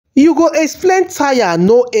You go explain tire,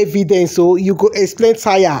 no evidence. So you go explain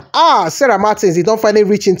tire. Sarah Martins, you don't find it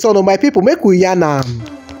reaching turn on my people. Make we yarn am.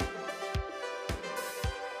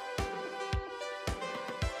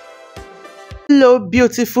 Hello,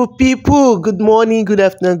 beautiful people. Good morning, good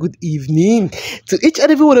afternoon, good evening to each and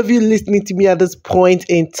every one of you listening to me at this point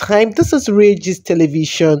in time. This is Regis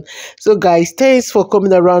Television. So, guys, thanks for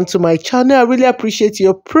coming around to my channel. I really appreciate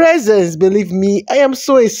your presence. Believe me, I am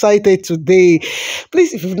so excited today.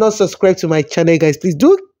 Please, if you've not subscribed to my channel, guys, please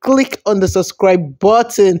do click on the subscribe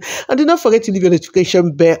button and do not forget to leave your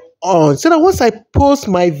notification bell on so that once I post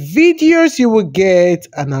my videos you will get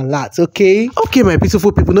an alert. Okay, my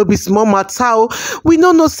beautiful people, no be small matter. We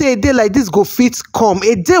no say a day like this go fit come,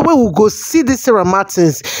 a day where we go see this Sarah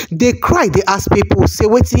Martins. They cry, they ask people, say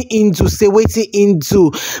waiting into, say waiting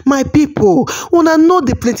into. My people, wanna know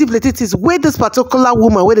the plenty things where this particular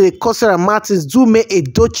woman, where they call Sarah Martins, do May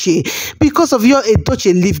Edochie. Because of your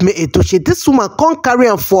Edochie, leave May Edochie. This woman can't carry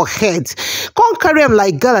on for head, can't carry him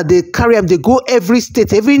like Ghana. They carry him, they go every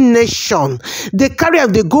state, every nation, they carry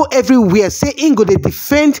him, they go everywhere. Say Ingo, they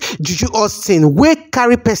defend Judy Austin, where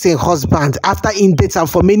carry person husband after in date and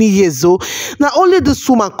for many years. So now only this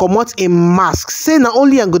woman come out in mask, say now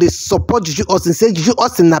only I'm going to support Judy Austin, say Judy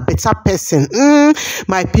Austin a better person.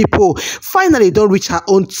 My people, finally don't reach her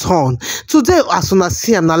own turn. Today, as soon as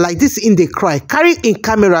see him now like this in they cry, carry in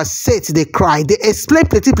camera set they cry, they explain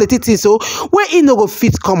plenty things. So where in no go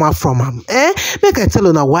fit come out from him, make I tell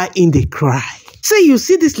you now why in they cry. Say you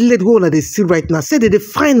see this lady go on they see right now. Say they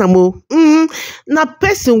find them. Now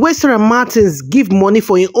person where Sarah Martins give money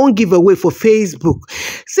for your own giveaway for Facebook.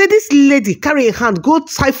 Say this lady carry a hand go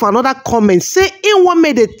type for another comment. Say in one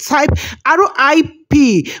made a type RIP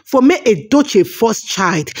for May Edochie first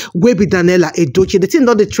child, where be Daniela Edochie. The thing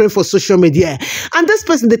not the trend for social media. And this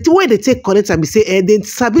person, the way they take connect and be say, then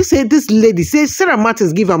Sabi say this lady say Sarah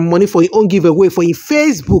Martins give her money for your own giveaway for your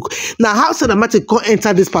Facebook. Now how Sarah Martins can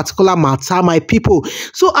enter this particular matter, my people?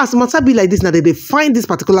 So as matter be like this, now they find this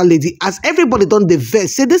particular lady, as everybody done the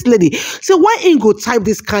verse. Say this lady, say why ain't go type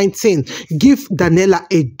this kind thing? Give Daniela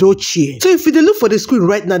Edochie. So if you look for the screen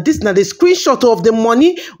right now, this now the screenshot of the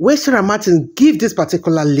money where Sarah Martins give this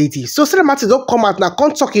particular lady. So Sarah Martins don't come out now,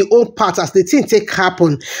 can't talk your own part as the thing take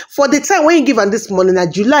happen. For the time when you give her this money, now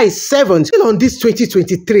July 7th, still on this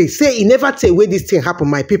 2023, say he never take away this thing happen,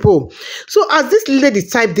 my people. So as this lady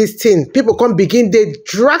type this thing, people come begin, they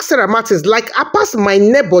drag Sarah Martins like I pass my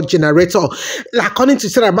neighbor generator. Like according to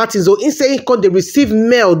Sarah Martins, so in saying they receive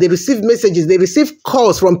mail, they receive messages, they receive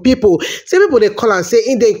calls from people. Say people they call and say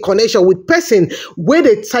in the connection with person where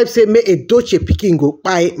they type say May Edochie picking go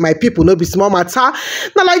by my people, no be small matter.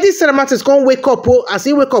 Now like this Sarah Martins can't wake up, as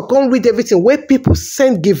he wake up, can't read everything where people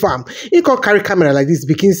send give them. He can't carry camera like this,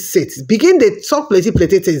 begin sit, begin they talk plenty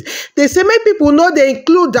things. They say make people know they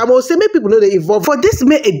include them, or say make people know they involve for this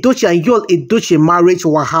May Edochie and your Edochie marriage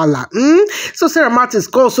wahala. So Sarah Martins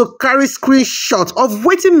can also carry screenshot of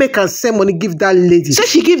waiting make and send money give that lady. So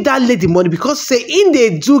she give that lady money because say in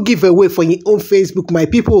they do give away for your own Facebook, my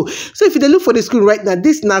people. So if you look for the screen right now,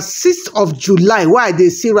 this now 6th of July, why they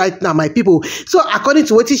see right now, my people. So according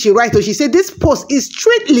to what she write, she said this post is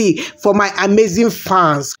strictly for my amazing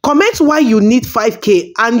fans. Comment why you need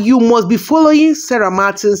 5K and you must be following Sarah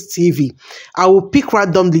Martins TV. I will pick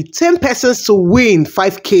randomly 10 persons to win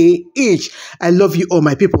 5K each. I love you all,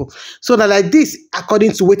 my people. So now like this,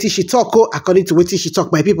 according to what she talk,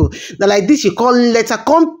 my people. Now like this, she can't let her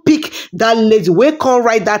come pick that lady where can't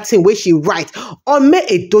write that thing where she write on May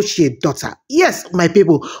Edochie daughter. Yes, my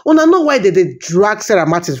people. Wanna know why they drag Sarah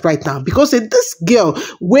Martins right now? Because this girl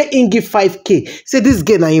where in give 5K, say this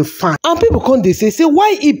girl na in fan. And people come they say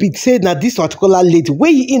why it be said that this particular lady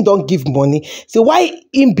where you in don't give money, say why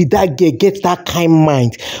in be that girl get that kind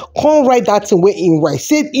mind, can't write that thing where in write,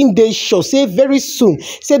 said in the show, say very soon,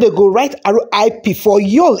 say they go write RIP for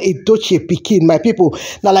your Edochie pikin, my people.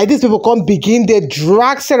 Now like this, people come begin they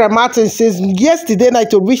drag Sarah Martins since yesterday night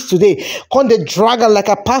to reach today, come they drag her like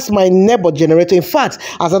I pass my neighbor generator. In fact,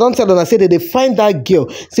 as I don't tell them, I say that they find that girl,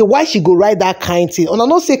 say why she go write that kind thing. And I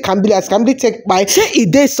don't say can be take by, say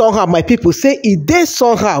it dey somehow, my people, say it dey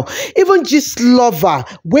somehow. Even just lover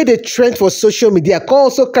where they trend for social media can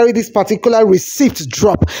also carry this particular receipt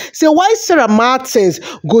drop. Say why Sarah Martins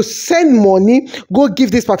go send money, go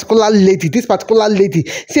give this particular lady,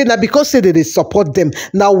 say now because say that they support them.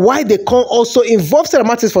 Now why they can't also involve Sarah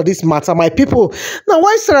Martins for this matter, my people. Now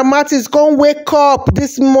why Sarah Martins can't wake up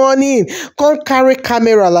this morning, can't carry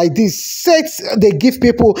camera like this, set they give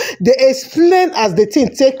people, they explain explain as the thing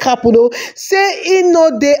take happen. Say he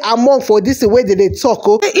no dey among for this way they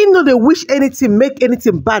talk. Say he no dey wish anything, make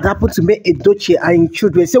anything bad happen to May Edochie and him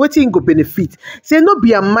children. Say wetin him go benefit. Say no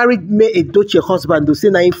be a married May Edochie husband. Say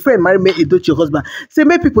na him friend marry May Edochie husband. Say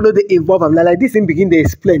make people know they involve am. Like this him begin dey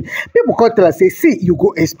explain. People come tell us say, see, you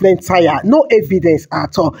go explain tire. No evidence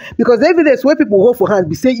at all. Because the evidence where people hold for hand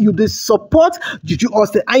be say you dey support Judy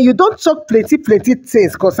Austin and you don't talk plenty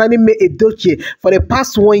things concerning May Edochie for the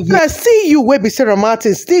past 1 year. I see you where be Sarah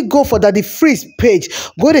Martin still go for that the freeze page.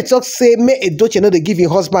 Go to talk say May Edochie no dey give him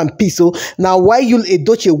husband peace. So now why you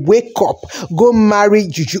Edochie wake up, go marry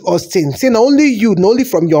Judy Austin? Say not only you, not only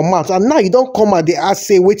from your mouth, and now you don't come out they ask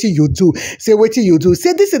say what you do, say what you do.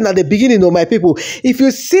 Say this is not the beginning of my people. If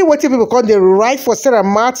you see what people call the right for Sarah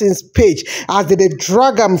Martin's page as they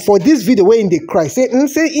drag him for this video where in the cry, say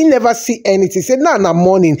he never see anything. Say nah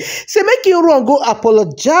morning. Say make you run go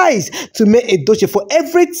apologize to May Edochie for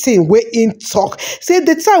everything where in talk. Say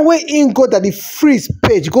the time where in go that the freeze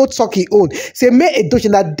page go talk his own. Say May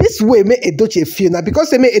Edochie that this way May Edochie feel now because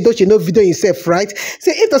say May Edochie no video himself, right?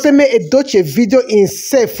 Say if to say May Edochie video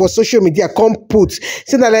himself for social media come put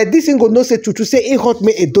say that like this thing go no say true say in hot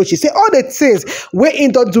May Edochie. Say all the things where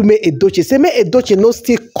in don't do May Edochie. Say May Edochie no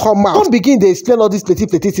still come out. Don't begin they explain all these plenty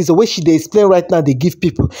things the way she they explain right now they give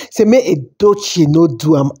people. Say May Edochie no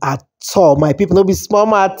do at all, my people, no be small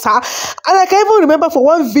matter. And I can even remember for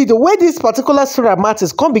one video where this particular Sarah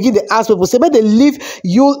Martins come begin to ask people, say, may they leave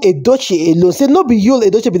Yul Edochie alone. Say, no be Yul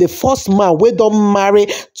Edochie be the first man where don't marry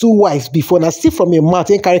 2 wives before. Now, see from your mouth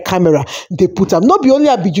and carry camera, they put up. Not be only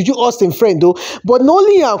a be Judy Austin friend, though, but not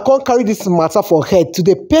only I can't carry this matter for head to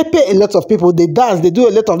the pepper a lot of people. They dance, they do a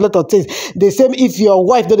lot of things. They say, if your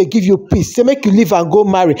wife don't give you peace, say, make you leave and go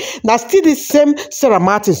marry. Now, still the same Sarah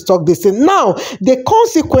Martins talk. They say, now, the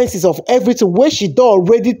consequences of everything where she don't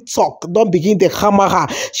already talk, don't begin to hammer her.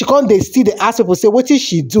 She can't they still they ask people, say what did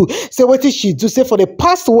she do? Say what did she do? Say for the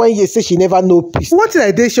past 1 year, say she never know peace. One thing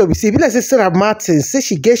I did show, see, like say Sarah Martin, say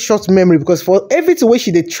she gets short memory because for everything where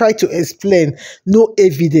she they try to explain, no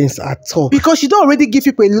evidence at all. Because she don't already give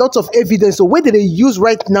people a lot of evidence. So where do they use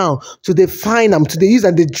right now to define them, to they use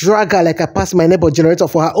and they drag her like I pass my neighbor generator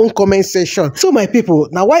for her own comment section. So my people,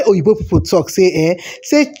 now why Oyibo people talk, say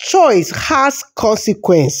choice has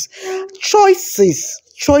consequence.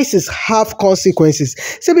 Choices have consequences.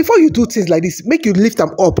 So before you do things like this, make you lift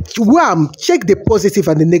them up. Wham, check the positive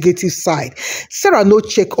and the negative side. Sarah no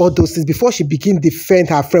check all those things before she begin defend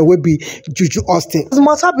her friend will be Judy Austin. It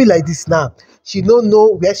must be like this now. She don't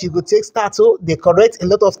know where she go take start. So they correct a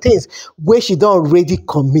lot of things where she don't already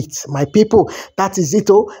commit. My people, that is it.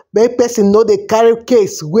 Make person know they carry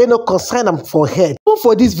case where no concern them for head.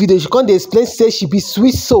 For this video, she can't explain say she be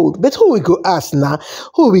sweet souled. But who we go ask now?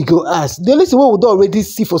 Who we go ask? The only thing we don't already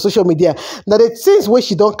see for social media. Now the things where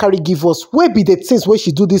she don't carry give us. Where be the things where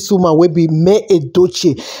she do this woman? Where be May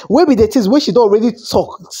Edochie? Where be the things where she don't already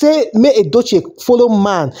talk? Say May Edochie follow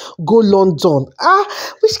man go London.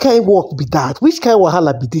 Which kind of work be that? Which kind of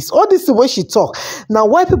wahala be this? All this is where she talk. Now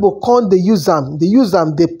why people can't they use them?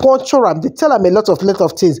 They puncture them. They tell them a lot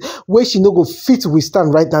of things where she no go fit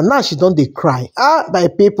withstand right now. Now she don't they cry. My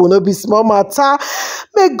people, no be small matter.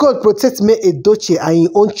 May God protect May Edochie and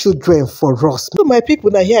your own children for us. So my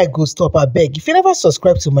people, now here I go stop. I beg. If you never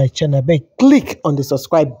subscribe to my channel, I beg click on the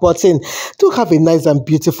subscribe button. To have a nice and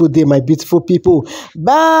beautiful day, my beautiful people.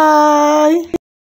 Bye.